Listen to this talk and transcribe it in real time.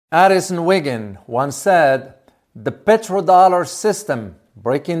Addison Wiggin once said, "The petrodollar system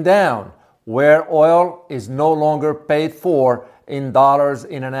breaking down, where oil is no longer paid for in dollars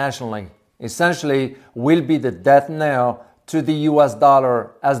internationally, essentially will be the death knell to the US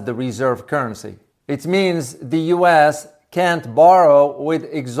dollar as the reserve currency. It means the US can't borrow with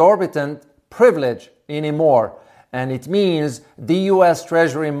exorbitant privilege anymore, and it means the US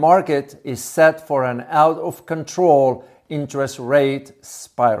Treasury market is set for an out-of-control interest rate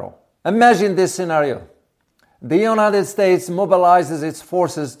spiral." Imagine this scenario. The United States mobilizes its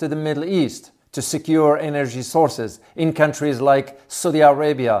forces to the Middle East to secure energy sources in countries like Saudi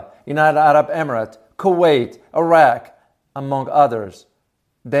Arabia, United Arab Emirates, Kuwait, Iraq, among others.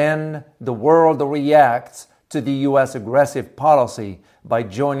 Then the world reacts to the US aggressive policy by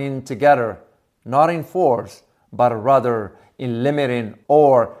joining together, not in force, but rather in limiting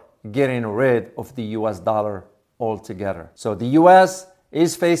or getting rid of the US dollar altogether. So the US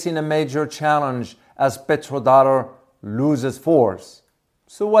is facing a major challenge as petrodollar loses force.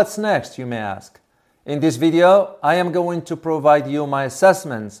 So what's next, you may ask? In this video, I am going to provide you my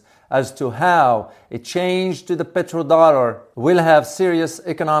assessments as to how a change to the petrodollar will have serious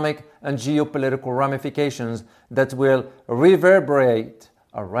economic and geopolitical ramifications that will reverberate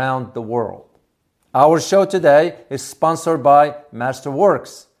around the world. Our show today is sponsored by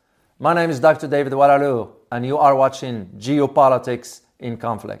Masterworks. My name is Dr. David Waralu, and you are watching Geopolitics in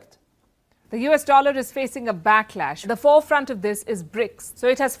Conflict. The US dollar is facing a backlash. The forefront of this is BRICS. So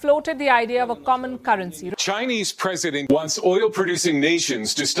it has floated the idea of a common currency. Chinese president wants oil-producing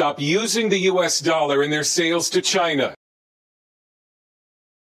nations to stop using the US dollar in their sales to China.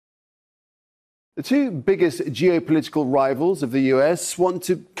 The two biggest geopolitical rivals of the US want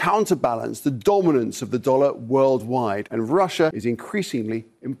to counterbalance the dominance of the dollar worldwide, and Russia is increasingly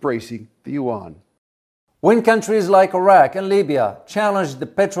embracing the yuan. When countries like Iraq and Libya challenge the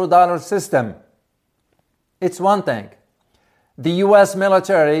petrodollar system, it's one thing. The US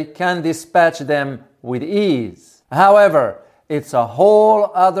military can dispatch them with ease. However, it's a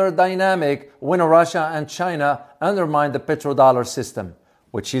whole other dynamic when Russia and China undermine the petrodollar system,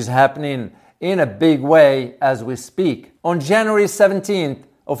 which is happening in a big way as we speak. On January 17th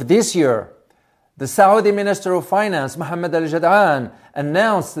of this year, the Saudi Minister of Finance, Mohammed al-Jad'an,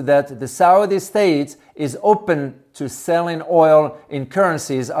 announced that the Saudi state is open to selling oil in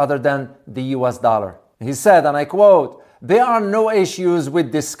currencies other than the US dollar. He said, and I quote, "There are no issues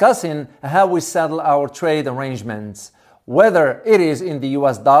with discussing how we settle our trade arrangements, whether it is in the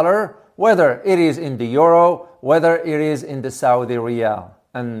US dollar, whether it is in the euro, whether it is in the Saudi riyal."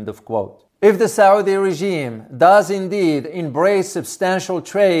 End of quote. If the Saudi regime does indeed embrace substantial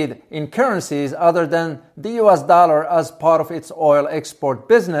trade in currencies other than the US dollar as part of its oil export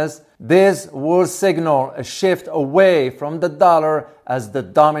business, this will signal a shift away from the dollar as the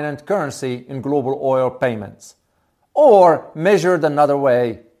dominant currency in global oil payments. Or, measured another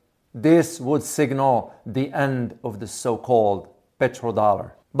way, this would signal the end of the so-called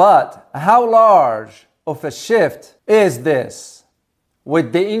petrodollar. But how large of a shift is this?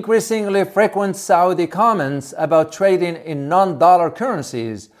 With the increasingly frequent Saudi comments about trading in non-dollar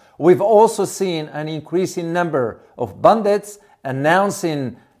currencies, we've also seen an increasing number of pundits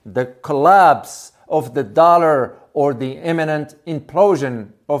announcing the collapse of the dollar or the imminent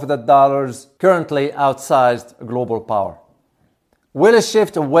implosion of the dollar's currently outsized global power. Will a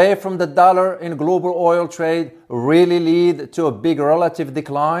shift away from the dollar in global oil trade really lead to a big relative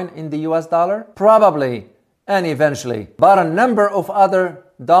decline in the US dollar? Probably. And eventually. But a number of other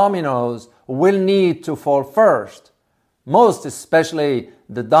dominoes will need to fall first, most especially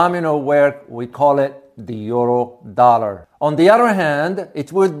the domino where we call it the euro dollar. On the other hand,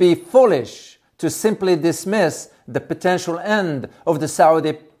 it would be foolish to simply dismiss the potential end of the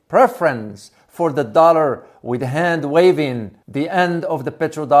Saudi preference for the dollar with hand waving. The end of the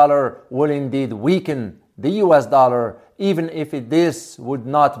petrodollar will indeed weaken the US dollar, even if this would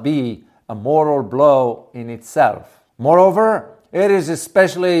not be a moral blow in itself. Moreover, it is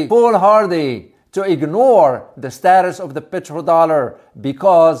especially foolhardy to ignore the status of the petrodollar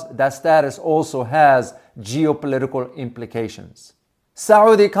because that status also has geopolitical implications.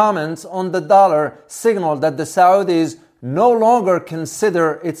 Saudi comments on the dollar signal that the Saudis no longer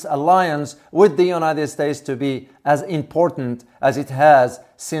consider its alliance with the United States to be as important as it has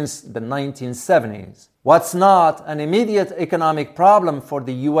since the 1970s. What's not an immediate economic problem for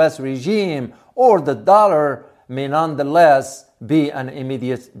the US regime or the dollar may nonetheless be an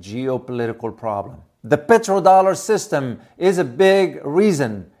immediate geopolitical problem. The petrodollar system is a big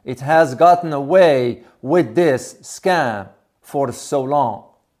reason it has gotten away with this scam for so long.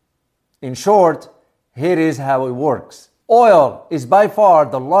 In short, here is how it works. Oil is by far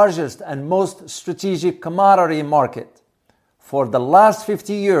the largest and most strategic commodity market. For the last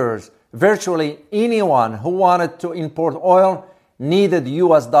 50 years, virtually anyone who wanted to import oil needed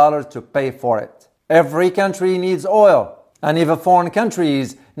US dollar to pay for it. Every country needs oil, and if a foreign country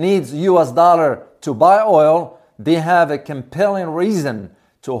needs US dollar to buy oil, they have a compelling reason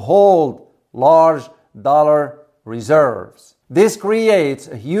to hold large dollar reserves. This creates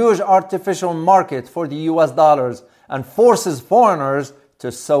a huge artificial market for the US dollars and forces foreigners to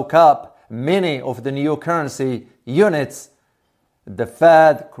soak up many of the new currency units the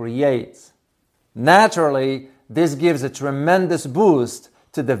Fed creates. Naturally, this gives a tremendous boost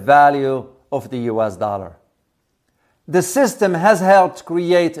to the value of the US dollar. The system has helped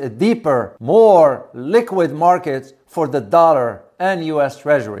create a deeper, more liquid market for the dollar and US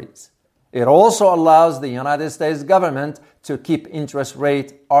Treasuries. It also allows the United States government to keep interest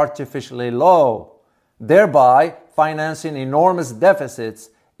rate artificially low, thereby financing enormous deficits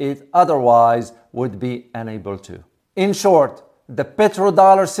it otherwise would be unable to. In short, the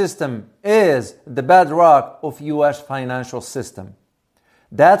petrodollar system is the bedrock of US financial system.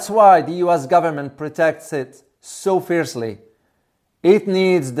 That's why the US government protects it so fiercely. It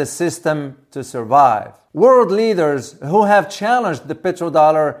needs the system to survive. World leaders who have challenged the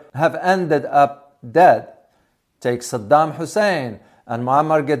petrodollar have ended up dead. Take Saddam Hussein and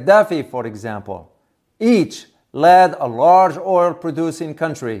Muammar Gaddafi, for example. Each led a large oil-producing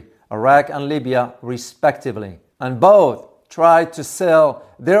country, Iraq and Libya, respectively, and both tried to sell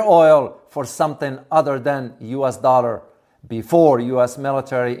their oil for something other than US dollar before US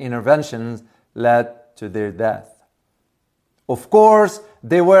military interventions led to their death. Of course,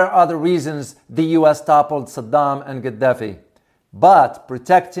 there were other reasons the US toppled Saddam and Gaddafi, but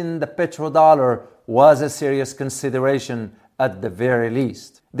protecting the petrodollar was a serious consideration at the very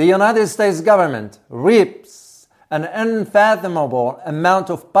least. The United States government reaps an unfathomable amount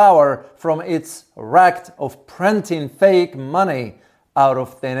of power from its racket of printing fake money out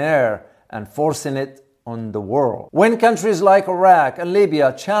of thin air and forcing it on the world. When countries like Iraq and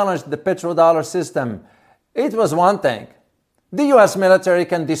Libya challenged the petrodollar system, it was one thing. The US military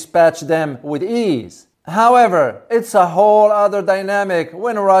can dispatch them with ease. However, it's a whole other dynamic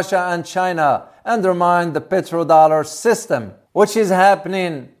when Russia and China undermine the petrodollar system, which is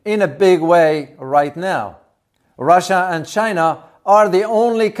happening in a big way right now. Russia and China are the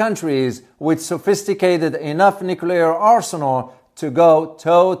only countries with sophisticated enough nuclear arsenal to go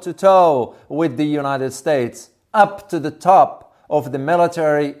toe-to-toe with the United States, up to the top of the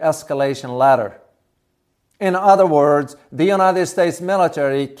military escalation ladder. In other words, the United States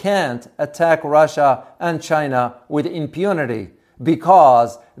military can't attack Russia and China with impunity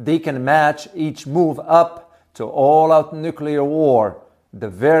because they can match each move up to all-out nuclear war, the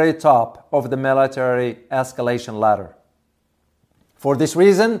very top of the military escalation ladder. For this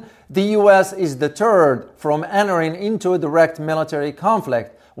reason, the US is deterred from entering into a direct military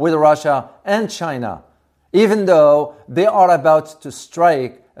conflict with Russia and China, even though they are about to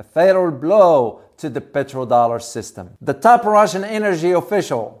strike a fatal blow to the petrodollar system. The top Russian energy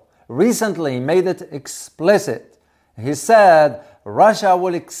official recently made it explicit. He said Russia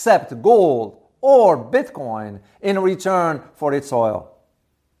will accept gold or Bitcoin in return for its oil.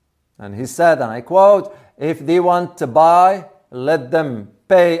 And he said, and I quote, "If they want to buy, let them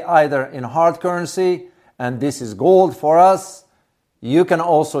pay either in hard currency, and this is gold for us. You can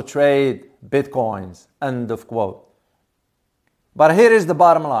also trade Bitcoins," end of quote. But here is the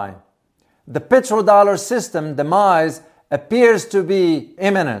bottom line. The petrodollar system demise appears to be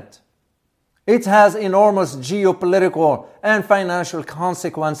imminent. It has enormous geopolitical and financial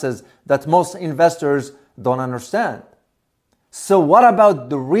consequences that most investors don't understand. So what about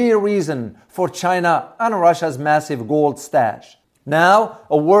the real reason for China and Russia's massive gold stash? Now,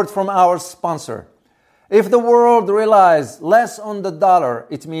 a word from our sponsor. If the world relies less on the dollar,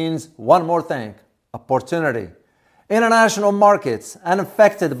 it means one more thing: opportunity. International markets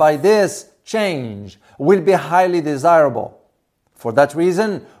unaffected by this change will be highly desirable. For that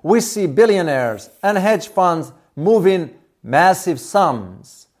reason, we see billionaires and hedge funds moving massive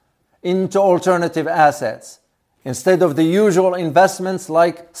sums into alternative assets. Instead of the usual investments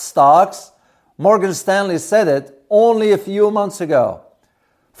like stocks, Morgan Stanley said it only a few months ago.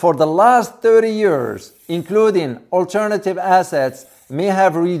 For the last 30 years, including alternative assets may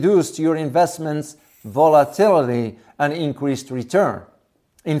have reduced your investment's volatility and increased return.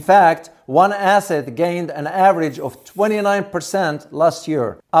 In fact, one asset gained an average of 29% last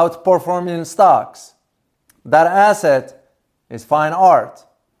year, outperforming stocks. That asset is fine art,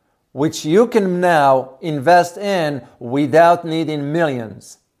 which you can now invest in without needing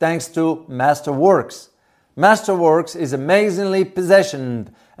millions, thanks to Masterworks. Masterworks is amazingly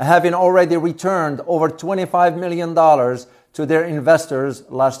positioned, having already returned over $25 million to their investors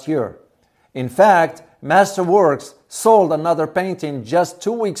last year. In fact, Masterworks sold another painting just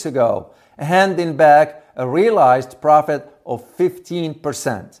 2 weeks ago, handing back a realized profit of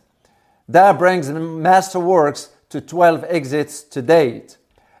 15%. That brings Masterworks to 12 exits to date,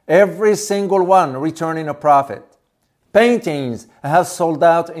 every single one returning a profit. Paintings have sold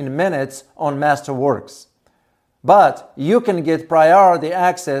out in minutes on Masterworks. But you can get priority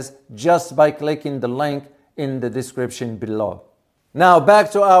access just by clicking the link in the description below. Now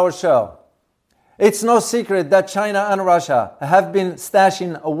back to our show. It's no secret that China and Russia have been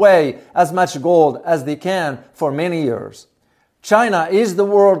stashing away as much gold as they can for many years. China is the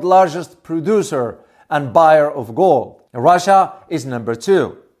world's largest producer and buyer of gold. Russia is number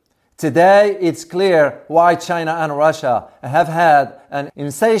 2. Today, it's clear why China and Russia have had an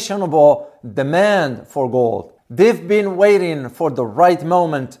insatiable demand for gold. They've been waiting for the right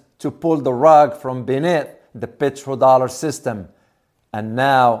moment to pull the rug from beneath the petrodollar system. And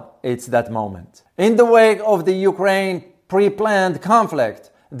now it's that moment. In the wake of the Ukraine pre-planned conflict,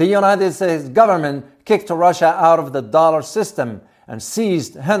 the United States government kicked Russia out of the dollar system and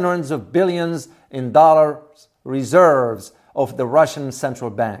seized hundreds of billions in dollars reserves of the Russian central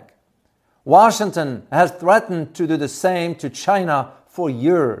bank. Washington has threatened to do the same to China for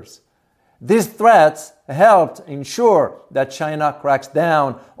years. These threats helped ensure that China cracks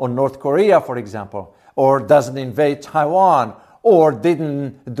down on North Korea, for example, or doesn't invade Taiwan, or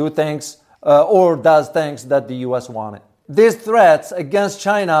didn't do things, or does things that the US wanted. These threats against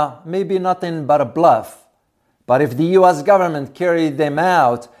China may be nothing but a bluff, but if the US government carried them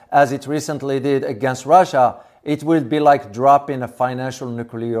out, as it recently did against Russia, it would be like dropping a financial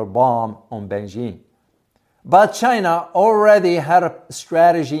nuclear bomb on Beijing. But China already had a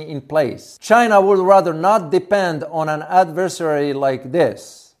strategy in place. China would rather not depend on an adversary like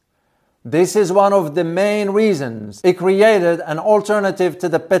this. This is one of the main reasons it created an alternative to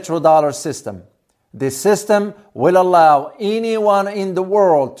the petrodollar system. This system will allow anyone in the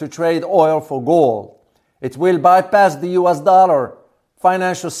world to trade oil for gold. It will bypass the US dollar,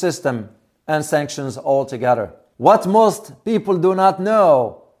 financial system, and sanctions altogether. What most people do not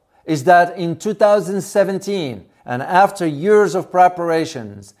know is that in 2017, and after years of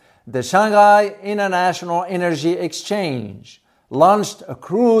preparations, the Shanghai International Energy Exchange launched a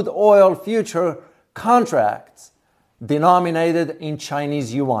crude oil future contracts denominated in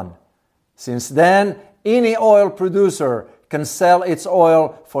Chinese yuan. Since then, any oil producer can sell its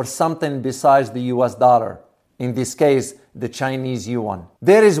oil for something besides the US dollar, in this case, the Chinese yuan.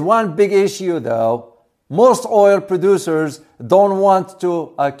 There is one big issue though. Most oil producers don't want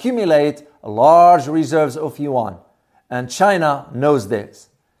to accumulate large reserves of yuan, and China knows this.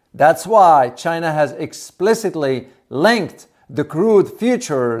 That's why China has explicitly linked the crude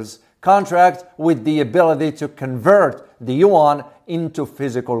futures contract with the ability to convert the yuan into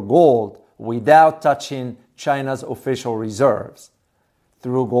physical gold without touching China's official reserves.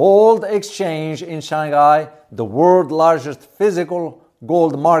 Through gold exchange in Shanghai, the world's largest physical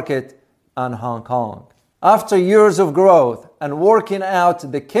gold market, and Hong Kong. After years of growth and working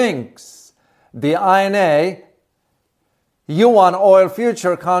out the kinks, the INA yuan oil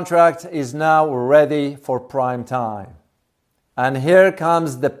future contract is now ready for prime time. And here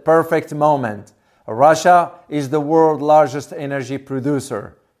comes the perfect moment. Russia is the world's largest energy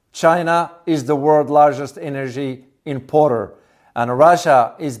producer. China is the world's largest energy importer. And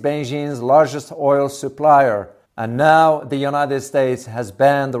Russia is Beijing's largest oil supplier. And now the United States has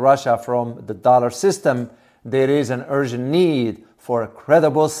banned Russia from the dollar system. There is an urgent need for a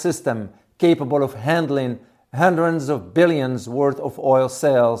credible system capable of handling hundreds of billions worth of oil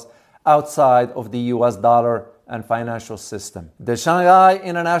sales outside of the US dollar and financial system. The Shanghai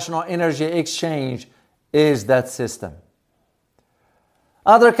International Energy Exchange is that system.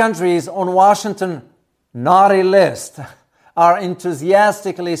 Other countries on Washington's naughty list are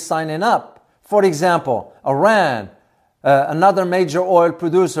enthusiastically signing up. For example, Iran, another major oil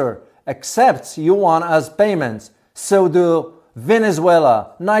producer, accepts yuan as payments. So do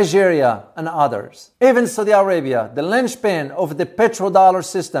Venezuela, Nigeria, and others. Even Saudi Arabia, the linchpin of the petrodollar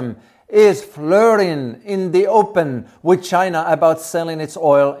system, is flirting in the open with China about selling its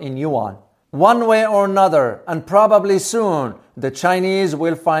oil in yuan. One way or another, and probably soon, the Chinese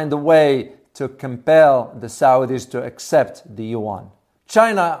will find a way to compel the Saudis to accept the yuan.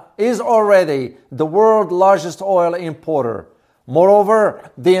 China is already the world's largest oil importer.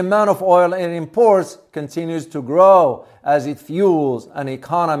 Moreover, the amount of oil it imports continues to grow as it fuels an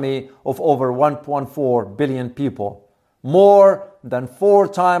economy of over 1.4 billion people, more than 4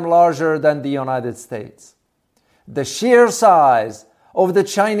 times larger than the United States. The sheer size of the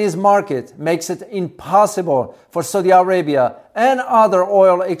Chinese market makes it impossible for Saudi Arabia and other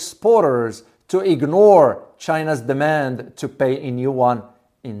oil exporters to ignore China's demand to pay in yuan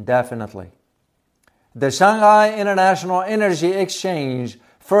indefinitely. The Shanghai International Energy Exchange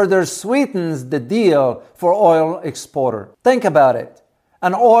further sweetens the deal for oil exporter. Think about it.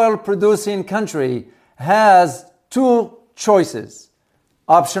 An oil-producing country has two choices.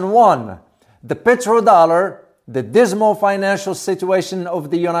 Option 1, the petrodollar, the dismal financial situation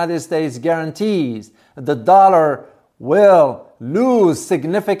of the United States guarantees the dollar will lose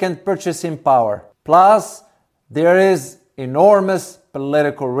significant purchasing power. Plus, there is enormous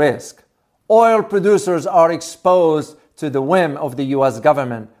political risk. Oil producers are exposed to the whim of the US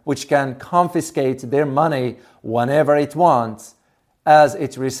government, which can confiscate their money whenever it wants, as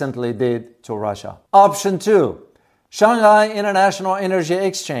it recently did to Russia. Option 2, Shanghai International Energy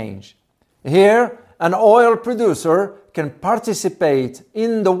Exchange. Here, an oil producer can participate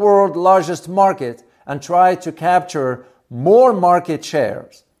in the world's largest market and try to capture more market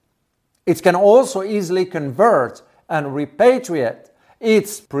shares. It can also easily convert and repatriate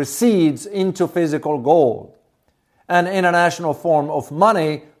its proceeds into physical gold, an international form of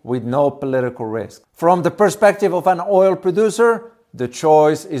money with no political risk. From the perspective of an oil producer, the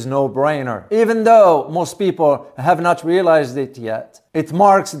choice is no-brainer, even though most people have not realized it yet. It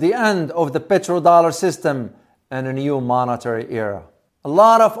marks the end of the petrodollar system and a new monetary era. A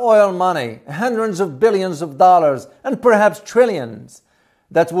lot of oil money, hundreds of billions of dollars, and perhaps trillions,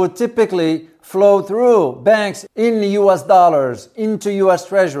 that would typically flow through banks in US dollars into US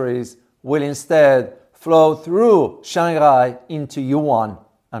treasuries will instead flow through Shanghai into yuan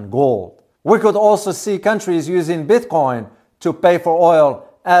and gold. We could also see countries using Bitcoin to pay for oil,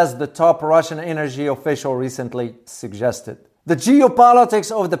 as the top Russian energy official recently suggested. The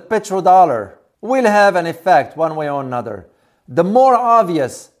geopolitics of the petrodollar will have an effect one way or another. The more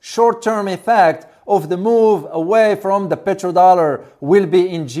obvious short-term effect of the move away from the petrodollar will be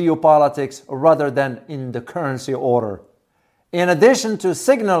in geopolitics rather than in the currency order. In addition to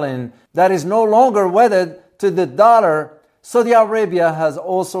signaling that is no longer wedded to the dollar, Saudi Arabia has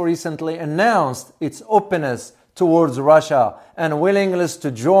also recently announced its openness towards Russia and willingness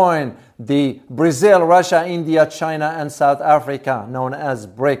to join the Brazil, Russia, India, China, and South Africa, known as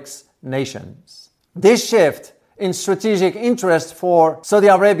BRICS nations. This shift in strategic interest for Saudi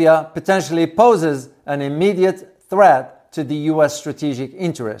Arabia potentially poses an immediate threat to the U.S. strategic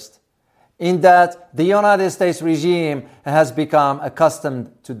interest, in that the United States regime has become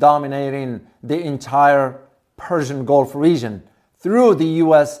accustomed to dominating the entire Persian Gulf region through the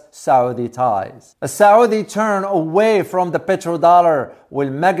U.S.-Saudi ties. A Saudi turn away from the petrodollar will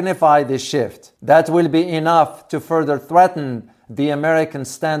magnify this shift. That will be enough to further threaten the American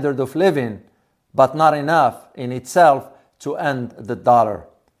standard of living, but not enough in itself to end the dollar.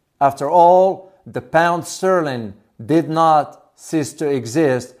 After all, the pound sterling did not cease to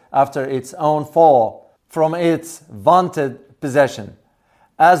exist after its own fall from its vaunted possession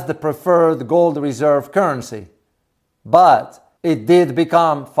as the preferred gold reserve currency. But it did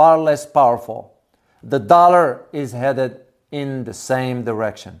become far less powerful. The dollar is headed in the same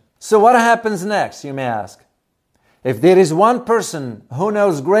direction. So what happens next, you may ask? If there is one person who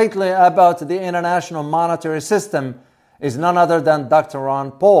knows greatly about the international monetary system, is none other than Dr.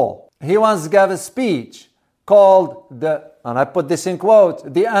 Ron Paul. He once gave a speech called and I put this in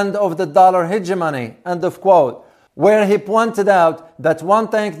quote, the end of the dollar hegemony, end of quote, where he pointed out that one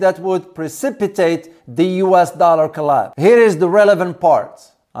thing that would precipitate the US dollar collapse. Here is the relevant part,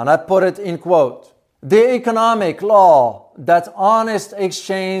 and I put it in quote. The economic law that honest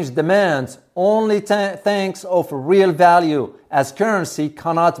exchange demands only things of real value as currency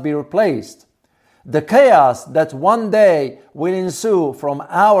cannot be replaced. The chaos that one day will ensue from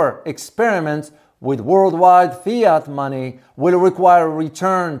our experiments with worldwide fiat money will require a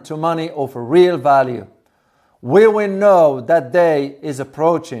return to money of real value. We will know that day is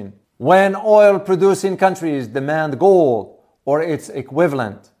approaching when oil-producing countries demand gold or its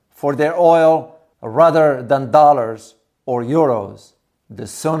equivalent for their oil rather than dollars or euros. The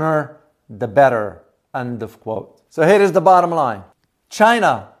sooner, the better. End of quote. So here is the bottom line.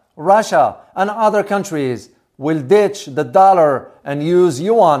 China, Russia, and other countries will ditch the dollar and use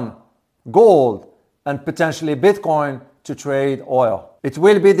yuan, gold, and potentially Bitcoin to trade oil. It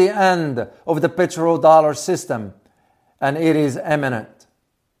will be the end of the petrodollar system, and it is imminent.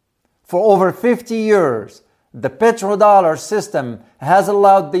 For over 50 years, the petrodollar system has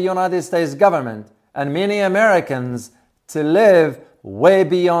allowed the United States government and many Americans to live way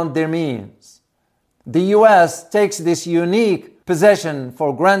beyond their means. The US takes this unique possession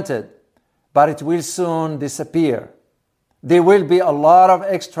for granted, but it will soon disappear. There will be a lot of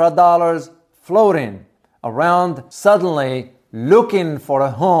extra dollars floating around, suddenly looking for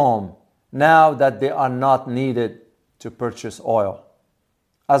a home now that they are not needed to purchase oil.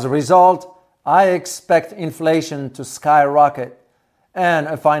 As a result, I expect inflation to skyrocket and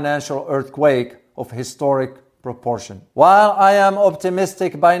a financial earthquake of historic proportion. While I am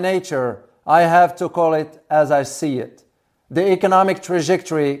optimistic by nature, I have to call it as I see it. The economic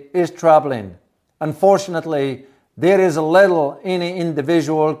trajectory is troubling. Unfortunately, there is little any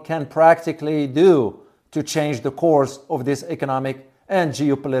individual can practically do to change the course of these economic and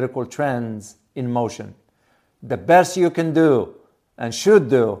geopolitical trends in motion. The best you can do and should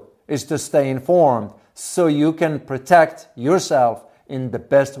do is to stay informed so you can protect yourself in the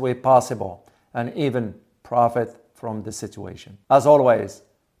best way possible and even profit from the situation. As always,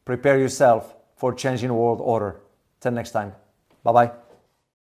 prepare yourself for changing the world order. Till next time. Bye-bye.